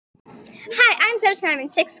Hi, I'm Zoe and I'm in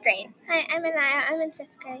 6th grade. Hi, I'm Anaya. I'm in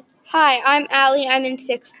 5th grade. Hi, I'm Allie. I'm in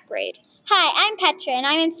 6th grade. Hi, I'm Petra, and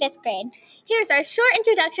I'm in 5th grade. Here's our short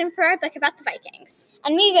introduction for our book about the Vikings.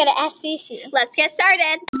 And we go to SCC. Let's get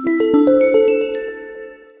started.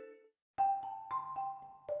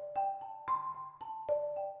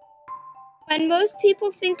 When most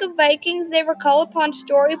people think of Vikings, they recall upon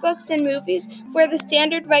storybooks and movies where the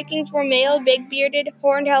standard Vikings were male, big-bearded,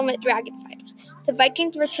 horned-helmet dragon fighters. The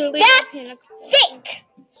Vikings were truly... That's fake!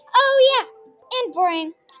 Oh, yeah, and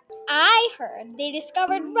boring. I heard they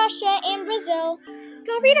discovered Russia and Brazil.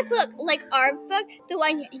 Go read a book like our book, the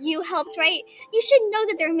one you helped write. You should know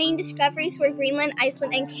that their main discoveries were Greenland,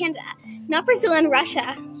 Iceland, and Canada, not Brazil and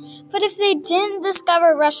Russia. But if they didn't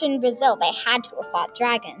discover Russia and Brazil, they had to have fought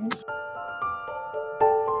dragons.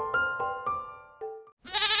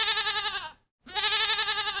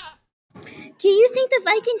 Do you think the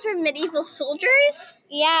Vikings were medieval soldiers?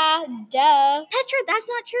 Yeah, duh. Petra, that's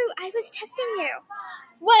not true. I was testing you.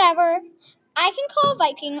 Whatever. I can call a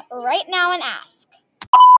Viking right now and ask.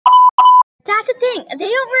 That's the thing. They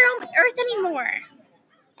don't roam Earth anymore.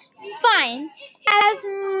 Fine. As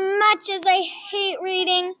much as I hate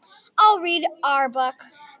reading, I'll read our book.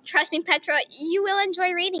 Trust me, Petra, you will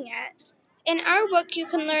enjoy reading it. In our book, you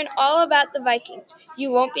can learn all about the Vikings.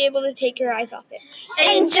 You won't be able to take your eyes off it.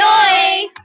 Enjoy!